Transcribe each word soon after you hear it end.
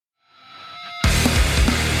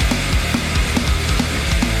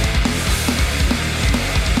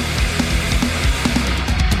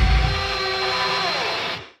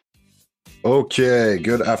Okay,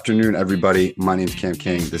 good afternoon, everybody. My name is Cam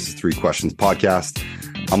King. This is Three Questions Podcast.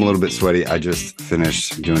 I'm a little bit sweaty. I just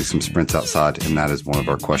finished doing some sprints outside, and that is one of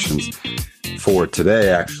our questions for today,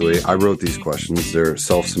 actually. I wrote these questions. They're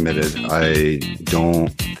self-submitted. I don't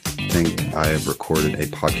think I have recorded a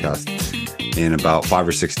podcast in about 5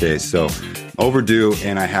 or 6 days. So overdue,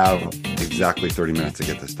 and I have exactly 30 minutes to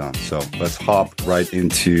get this done. So let's hop right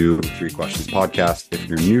into Three Questions Podcast. If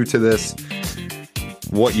you're new to this,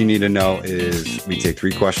 what you need to know is we take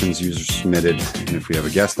 3 questions users submitted, and if we have a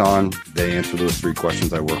guest on, they answer those 3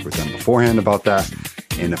 questions. I work with them beforehand about that.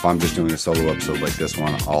 And if I'm just doing a solo episode like this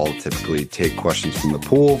one, I'll typically take questions from the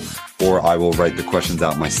pool, or I will write the questions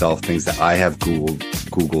out myself, things that I have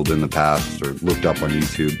Googled in the past or looked up on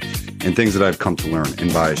YouTube, and things that I've come to learn.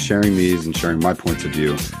 And by sharing these and sharing my points of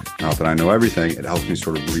view, not that I know everything, it helps me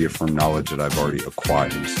sort of reaffirm knowledge that I've already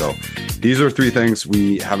acquired. So these are 3 things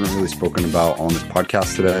we haven't really spoken about on this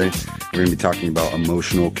podcast today. We're going to be talking about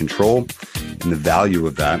emotional control and the value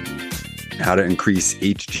of that, how to increase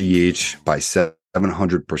HGH by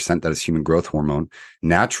 700%, that is human growth hormone,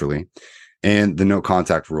 naturally, and the no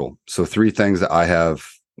contact rule. So 3 things that I have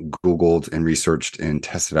Googled and researched and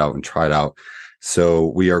tested out and tried out. So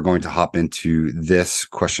we are going to hop into this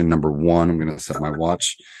question number 1. I'm going to set my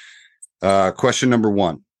watch. Question number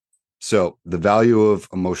 1. So the value of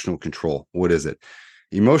emotional control, what is it?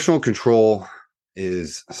 Emotional control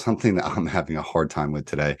is something that I'm having a hard time with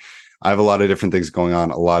today. I have a lot of different things going on,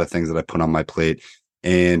 a lot of things that I put on my plate.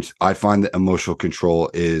 And I find that emotional control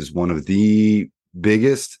is one of the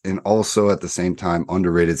biggest and also at the same time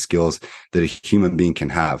underrated skills that a human being can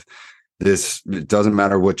have. It doesn't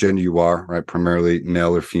matter what gender you are, right? Primarily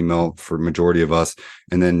male or female for majority of us.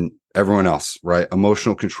 And then everyone else, right?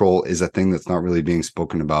 Emotional control is a thing that's not really being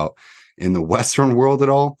spoken about in the Western world at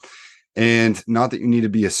all. And not that you need to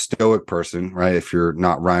be a stoic person, right? If you're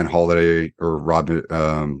not Ryan Holiday or Robert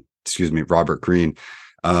Greene,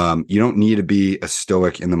 you don't need to be a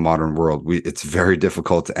stoic in the modern world. It's very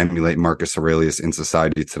difficult to emulate Marcus Aurelius in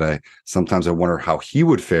society today. Sometimes I wonder how he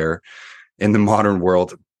would fare in the modern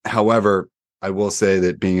world. However, I will say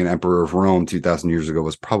that being an emperor of Rome 2,000 years ago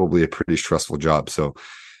was probably a pretty stressful job. So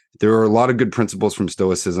there are a lot of good principles from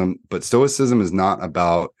Stoicism, but Stoicism is not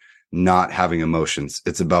about not having emotions.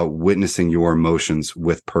 It's about witnessing your emotions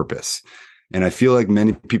with purpose. And I feel like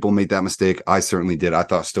many people made that mistake. I certainly did. I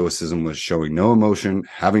thought Stoicism was showing no emotion,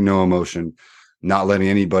 having no emotion, not letting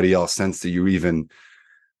anybody else sense that you're even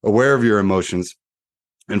aware of your emotions.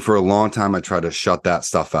 And for a long time, I tried to shut that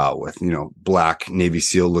stuff out with, black Navy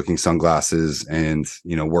SEAL looking sunglasses and,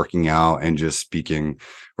 working out and just speaking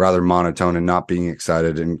rather monotone and not being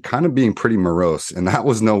excited and kind of being pretty morose. And that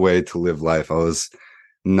was no way to live life. I was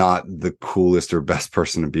not the coolest or best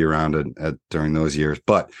person to be around during those years.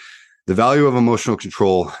 But the value of emotional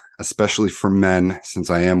control, especially for men, since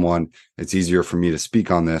I am one, it's easier for me to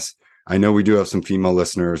speak on this. I know we do have some female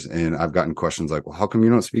listeners, and I've gotten questions like, well, how come you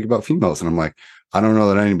don't speak about females? And I'm like, I don't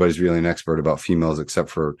know that anybody's really an expert about females except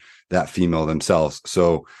for that female themselves.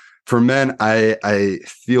 So for men, I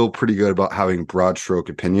feel pretty good about having broad stroke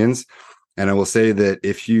opinions. And I will say that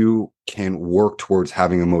if you can work towards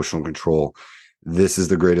having emotional control, this is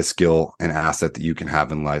the greatest skill and asset that you can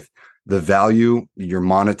have in life. The value, your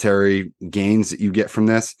monetary gains that you get from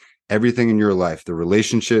this, everything in your life, the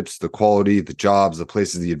relationships, the quality, the jobs, the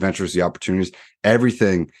places, the adventures, the opportunities,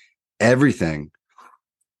 everything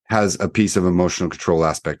has a piece of emotional control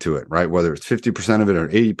aspect to it, right? Whether it's 50% of it or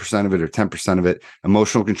 80% of it or 10% of it,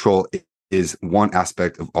 emotional control is one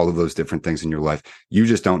aspect of all of those different things in your life. You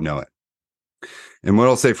just don't know it. And what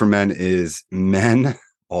I'll say for men is men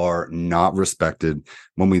are not respected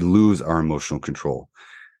when we lose our emotional control.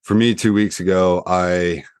 For me, 2 weeks ago,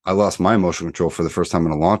 I lost my emotional control for the first time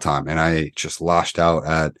in a long time. And I just lashed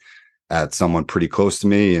out at someone pretty close to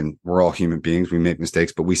me. And we're all human beings. We make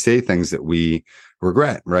mistakes, but we say things that we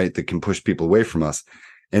regret, right? That can push people away from us.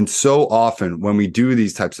 And so often when we do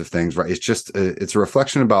these types of things, right, it's a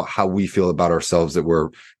reflection about how we feel about ourselves that we're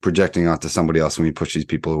projecting onto somebody else when we push these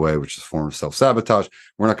people away, which is a form of self-sabotage.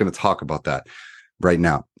 We're not going to talk about that right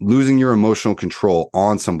now. Losing your emotional control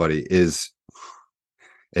on somebody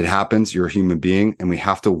it happens. You're a human being, and we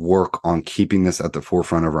have to work on keeping this at the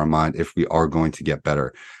forefront of our mind if we are going to get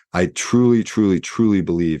better. I truly, truly, truly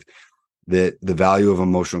believe that the value of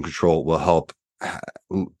emotional control will help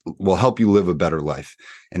you live a better life.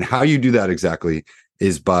 And how you do that exactly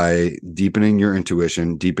is by deepening your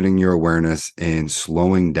intuition, deepening your awareness, and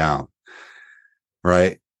slowing down,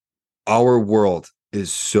 right? Our world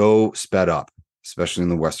is so sped up, especially in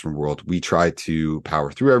the Western world. We try to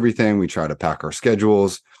power through everything. We try to pack our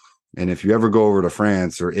schedules. And if you ever go over to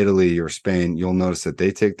France or Italy or Spain, you'll notice that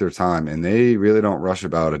they take their time and they really don't rush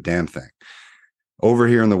about a damn thing. Over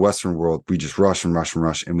here in the Western world, we just rush and rush and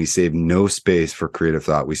rush, and we save no space for creative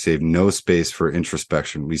thought. We save no space for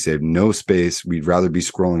introspection. We save no space. We'd rather be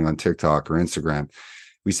scrolling on TikTok or Instagram.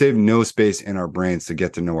 We save no space in our brains to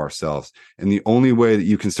get to know ourselves. And the only way that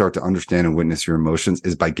you can start to understand and witness your emotions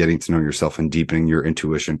is by getting to know yourself and deepening your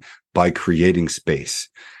intuition by creating space.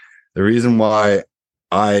 The reason why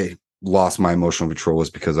I lost my emotional control was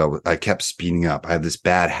because I kept speeding up. I had this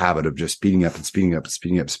bad habit of just speeding up and speeding up and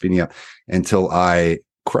speeding up, speeding up until I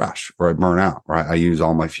crash or I burn out, right? I use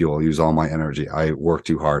all my fuel, I use all my energy. I work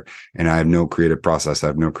too hard and I have no creative process. I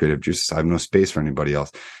have no creative juices. I have no space for anybody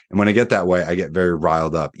else. And when I get that way, I get very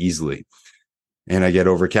riled up easily and I get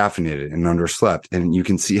over caffeinated and underslept. And you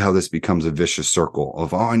can see how this becomes a vicious circle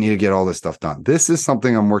of, oh, I need to get all this stuff done. This is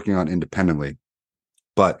something I'm working on independently.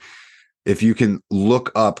 But if you can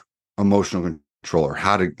look up emotional control or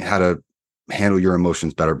how to handle your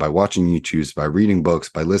emotions better by watching YouTubes, by reading books,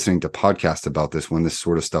 by listening to podcasts about this when this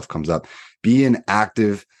sort of stuff comes up, be an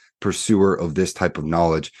active pursuer of this type of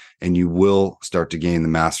knowledge and you will start to gain the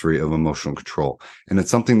mastery of emotional control. And it's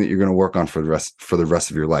something that you're going to work on for the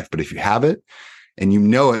rest of your life. But if you have it and you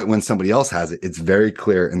know it when somebody else has it, it's very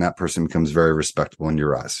clear and that person becomes very respectable in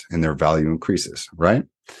your eyes and their value increases, right?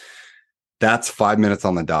 That's 5 minutes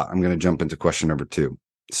on the dot. I'm going to jump into question number 2.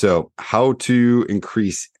 So how to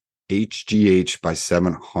increase HGH by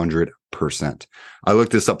 700%. I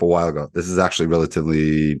looked this up a while ago. This is actually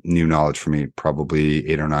relatively new knowledge for me, probably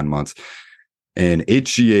 8 or 9 months. And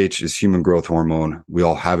HGH is human growth hormone. We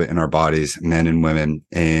all have it in our bodies, men and women.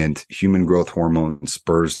 And human growth hormone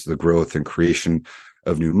spurs the growth and creation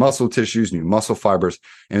of new muscle tissues, new muscle fibers.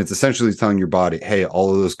 And it's essentially telling your body, hey,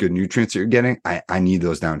 all of those good nutrients that you're getting, I need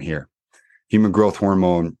those down here. Human growth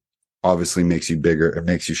hormone obviously makes you bigger. It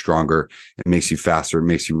makes you stronger. It makes you faster. It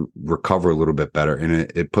makes you recover a little bit better. And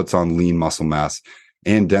it puts on lean muscle mass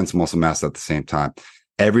and dense muscle mass at the same time.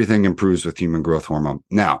 Everything improves with human growth hormone.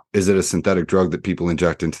 Now, is it a synthetic drug that people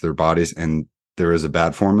inject into their bodies and there is a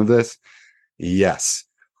bad form of this? Yes.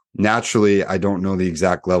 Naturally, I don't know the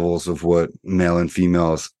exact levels of what male and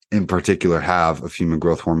females in particular have of human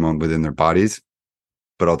growth hormone within their bodies.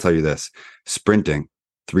 But I'll tell you this, sprinting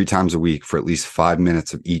 3 times a week for at least 5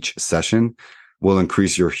 minutes of each session will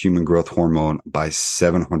increase your human growth hormone by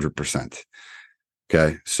 700%.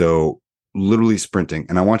 Okay. So literally sprinting.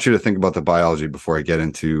 And I want you to think about the biology before I get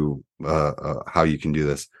into how you can do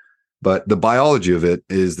this. But the biology of it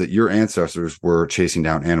is that your ancestors were chasing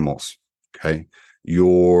down animals. Okay.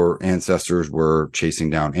 Your ancestors were chasing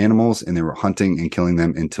down animals and they were hunting and killing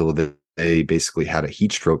them until they basically had a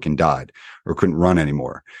heat stroke and died or couldn't run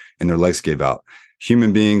anymore and their legs gave out.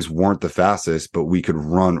 Human beings weren't the fastest, but we could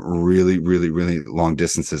run really, really, really long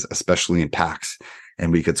distances, especially in packs.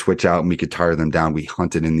 And we could switch out and we could tire them down. We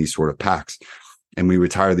hunted in these sort of packs and we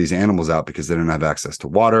would tire these animals out because they didn't have access to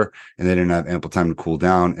water and they didn't have ample time to cool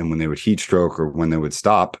down. And when they would heat stroke or when they would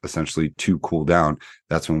stop essentially to cool down,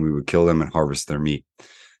 that's when we would kill them and harvest their meat.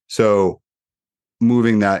 So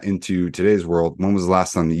moving that into today's world, when was the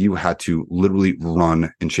last time that you had to literally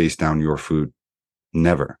run and chase down your food?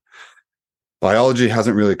 Never. Biology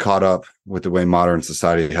hasn't really caught up with the way modern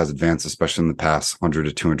society has advanced, especially in the past 100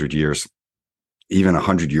 to 200 years. Even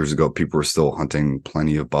 100 years ago, people were still hunting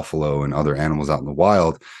plenty of buffalo and other animals out in the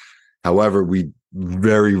wild. However, we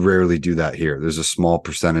very rarely do that here. There's a small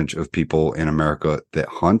percentage of people in America that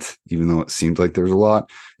hunt, even though it seems like there's a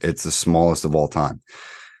lot. It's the smallest of all time.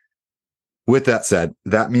 With that said,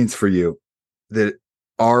 that means for you that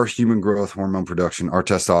our human growth hormone production, our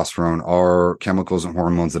testosterone, our chemicals and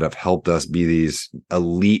hormones that have helped us be these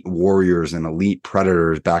elite warriors and elite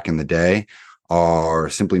predators back in the day are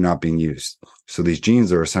simply not being used. So these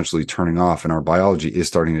genes are essentially turning off and our biology is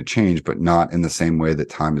starting to change, but not in the same way that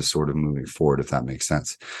time is sort of moving forward, if that makes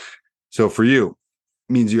sense. So for you,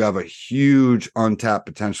 it means you have a huge untapped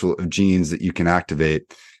potential of genes that you can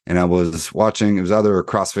activate. And I was watching, it was either a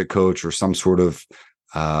CrossFit coach or some sort of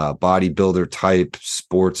bodybuilder type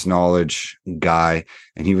sports knowledge guy.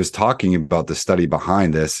 And he was talking about the study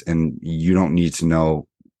behind this. And you don't need to know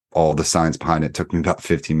all the science behind it. It took me about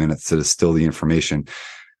 15 minutes to distill the information.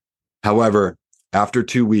 However, after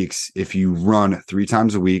 2 weeks, if you run 3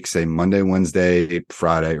 times a week, say Monday, Wednesday,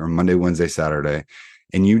 Friday, or Monday, Wednesday, Saturday,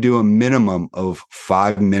 and you do a minimum of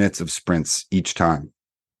 5 minutes of sprints each time,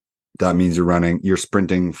 that means you're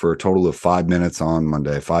sprinting for a total of 5 minutes on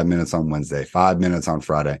Monday, 5 minutes on Wednesday, 5 minutes on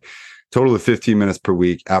Friday, total of 15 minutes per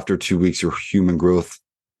week. After 2 weeks, your human growth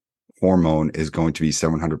hormone is going to be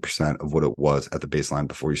 700% of what it was at the baseline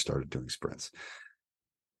before you started doing sprints.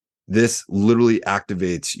 this literally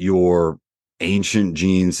activates your ancient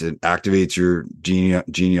genes. It activates your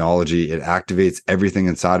genealogy. It activates everything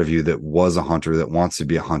inside of you that was a hunter, that wants to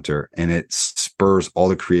be a hunter. And it spurs all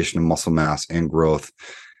the creation of muscle mass and growth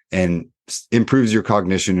and improves your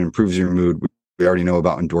cognition, improves your mood. We already know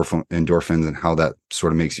about endorphins and how that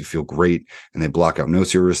sort of makes you feel great. And they block out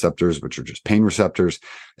nociceptors, which are just pain receptors.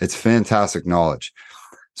 It's fantastic knowledge.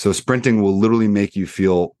 So sprinting will literally make you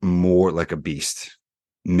feel more like a beast,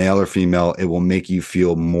 male or female. It will make you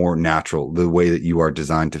feel more natural, the way that you are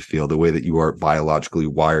designed to feel, the way that you are biologically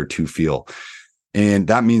wired to feel. And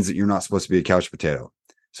that means that you're not supposed to be a couch potato.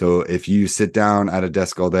 So if you sit down at a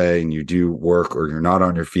desk all day and you do work, or you're not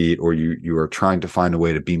on your feet, or you are trying to find a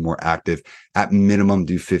way to be more active, at minimum,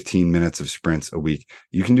 do 15 minutes of sprints a week.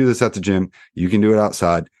 You can do this at the gym. You can do it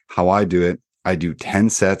outside. How I do it, I do 10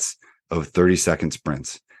 sets of 30-second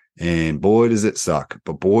sprints. And boy, does it suck.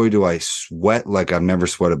 But boy, do I sweat like I've never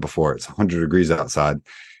sweated before. It's 100 degrees outside.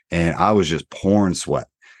 And I was just pouring sweat.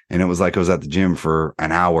 And it was like I was at the gym for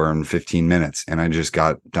an hour and 15 minutes. And I just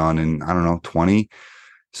got done in, I don't know, 20.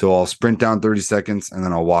 So I'll sprint down 30 seconds and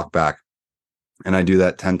then I'll walk back. And I do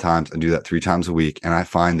that 10 times. I do that 3 times a week. And I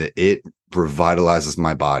find that it revitalizes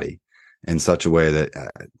my body in such a way that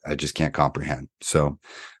I just can't comprehend. So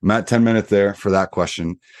I'm at 10 minutes there for that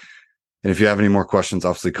question. And if you have any more questions,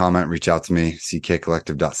 obviously comment, reach out to me.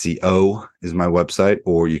 ckcollective.co is my website,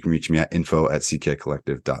 or you can reach me at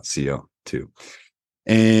info@ckcollective.co too.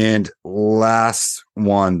 And last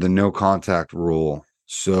one, the no contact rule.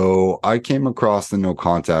 So I came across the no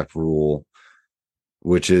contact rule,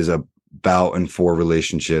 which is about in 4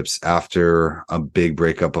 relationships after a big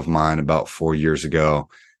breakup of mine about 4 years ago.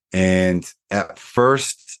 And at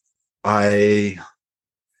first, the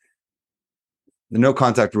no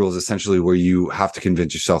contact rule is essentially where you have to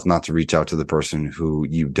convince yourself not to reach out to the person who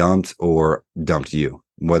you dumped or dumped you,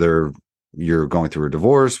 whether you're going through a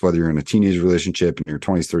divorce, whether you're in a teenage relationship in your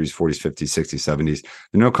 20s, 30s, 40s, 50s, 60s, 70s.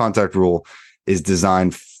 The no contact rule is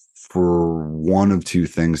designed for one of 2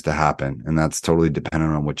 things to happen. And that's totally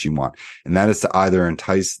dependent on what you want. And that is to either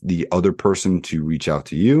entice the other person to reach out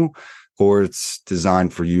to you, or it's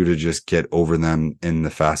designed for you to just get over them in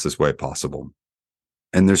the fastest way possible.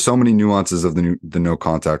 And there's so many nuances of the no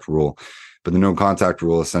contact rule, but the no contact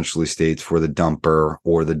rule essentially states for the dumper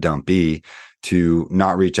or the dumpee to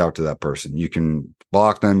not reach out to that person. You can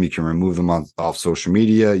block them. You can remove them off social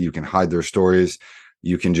media. You can hide their stories.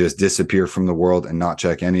 You can just disappear from the world and not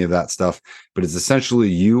check any of that stuff. But it's essentially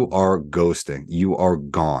you are ghosting. You are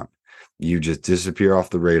gone. You just disappear off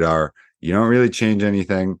the radar. You don't really change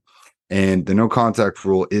anything. And the no contact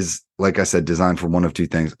rule is, like I said, designed for one of 2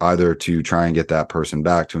 things, either to try and get that person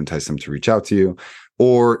back, to entice them to reach out to you,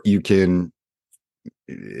 or it'll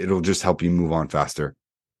just help you move on faster.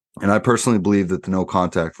 And I personally believe that the no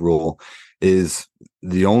contact rule is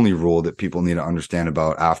the only rule that people need to understand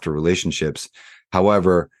about after relationships.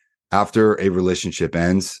 However, after a relationship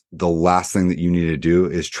ends, the last thing that you need to do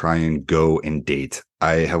is try and go and date.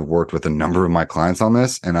 I have worked with a number of my clients on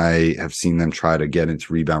this, and I have seen them try to get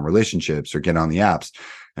into rebound relationships or get on the apps.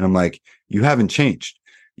 And I'm like, you haven't changed.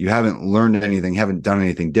 You haven't learned anything, haven't done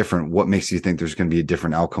anything different. What makes you think there's going to be a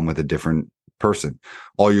different outcome with a different person?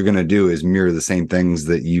 All you're going to do is mirror the same things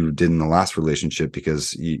that you did in the last relationship,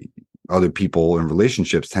 because other people in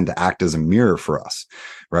relationships tend to act as a mirror for us,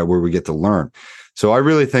 right? Where we get to learn. So I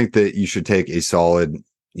really think that you should take a solid,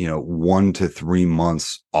 1 to 3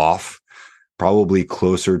 months off, probably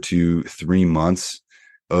closer to 3 months,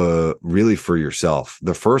 really for yourself.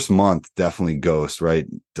 The first month, definitely ghost, right?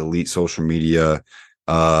 Delete social media,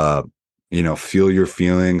 feel your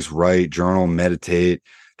feelings, write, journal, meditate,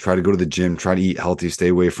 try to go to the gym, try to eat healthy, stay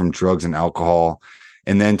away from drugs and alcohol.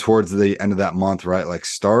 And then towards the end of that month, right? Like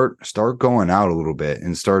start going out a little bit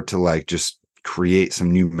and start to like just create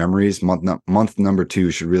some new memories. Month number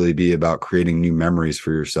 2 should really be about creating new memories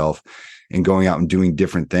for yourself and going out and doing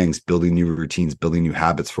different things, building new routines, building new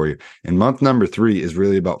habits for you. And month number 3 is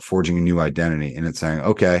really about forging a new identity. And it's saying,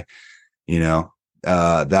 okay,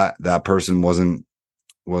 that person wasn't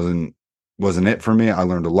it for me. I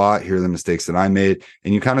learned a lot. Here are the mistakes that I made.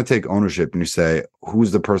 And you kind of take ownership and you say,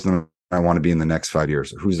 who's the person I want to be in the next 5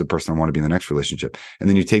 years? Who's the person I want to be in the next relationship? And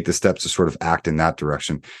then you take the steps to sort of act in that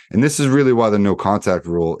direction. And this is really why the no contact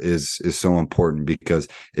rule is so important, because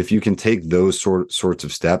if you can take those sorts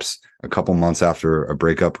of steps a couple months after a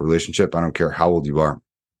breakup relationship, I don't care how old you are,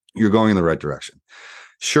 you're going in the right direction.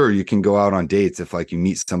 Sure, you can go out on dates if like you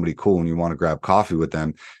meet somebody cool and you want to grab coffee with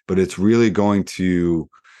them, but it's really going to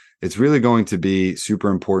be super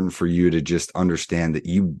important for you to just understand that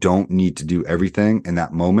you don't need to do everything in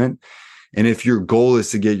that moment. And if your goal is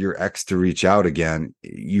to get your ex to reach out again,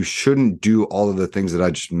 you shouldn't do all of the things that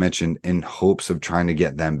I just mentioned in hopes of trying to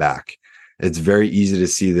get them back. It's very easy to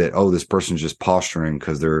see that, oh, this person's just posturing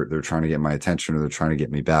because they're trying to get my attention or they're trying to get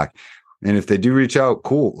me back. And if they do reach out,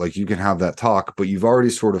 cool, like you can have that talk, but you've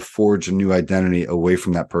already sort of forged a new identity away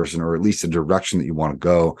from that person, or at least a direction that you want to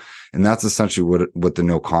go. And that's essentially what the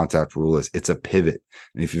no contact rule is. It's a pivot.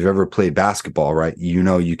 And if you've ever played basketball, right, you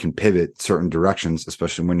know, you can pivot certain directions,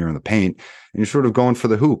 especially when you're in the paint and you're sort of going for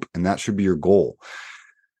the hoop, and that should be your goal.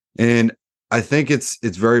 And I think it's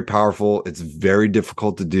very powerful. It's very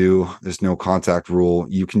difficult to do. There's no contact rule.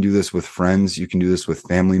 You can do this with friends. You can do this with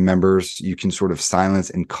family members. You can sort of silence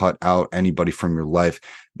and cut out anybody from your life,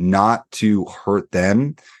 not to hurt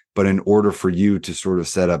them, but in order for you to sort of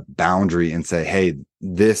set a boundary and say, hey,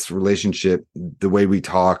 this relationship, the way we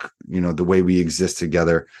talk, you know, the way we exist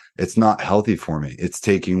together, it's not healthy for me. It's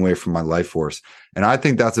taking away from my life force. And I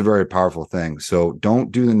think that's a very powerful thing. So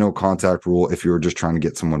don't do the no contact rule if you're just trying to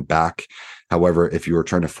get someone back. However, if you were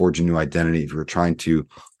trying to forge a new identity, if you're trying to,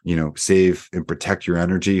 you know, save and protect your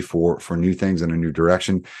energy for new things in a new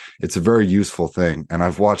direction, it's a very useful thing. And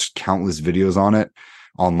I've watched countless videos on it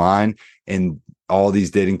online, and all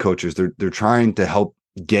these dating coaches, they're trying to help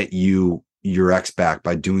get you your ex back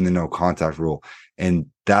by doing the no contact rule. And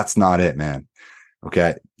that's not it, man.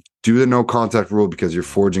 Okay. Do the no contact rule because you're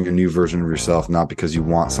forging a new version of yourself, not because you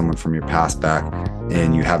want someone from your past back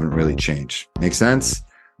and you haven't really changed. Make sense?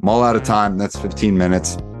 I'm all out of time. That's 15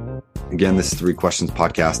 minutes. Again, this is 3 Questions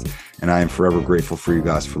Podcast, and I am forever grateful for you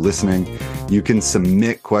guys for listening. You can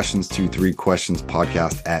submit questions to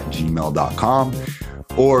 3questionspodcast@gmail.com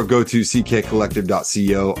or go to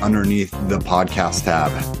ckcollective.co. Underneath the podcast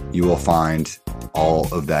tab, you will find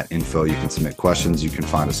all of that info. You can submit questions. You can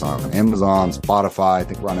find us on Amazon, Spotify. I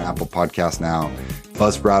think we're on Apple Podcasts now,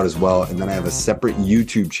 Buzzsprout as well. And then I have a separate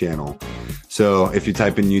YouTube channel. So if you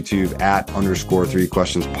type in YouTube @_3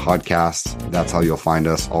 Questions Podcast, that's how you'll find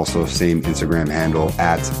us. Also, same Instagram handle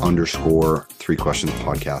 @_3 Questions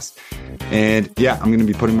Podcast. And yeah, I'm going to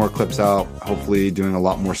be putting more clips out, hopefully doing a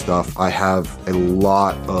lot more stuff. I have a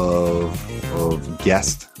lot of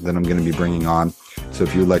guests that I'm going to be bringing on. So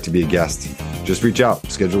if you would like to be a guest, just reach out,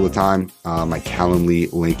 schedule a time. My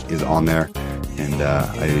Calendly link is on there. And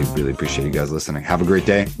I really appreciate you guys listening. Have a great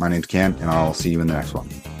day. My name's Cam, and I'll see you in the next one.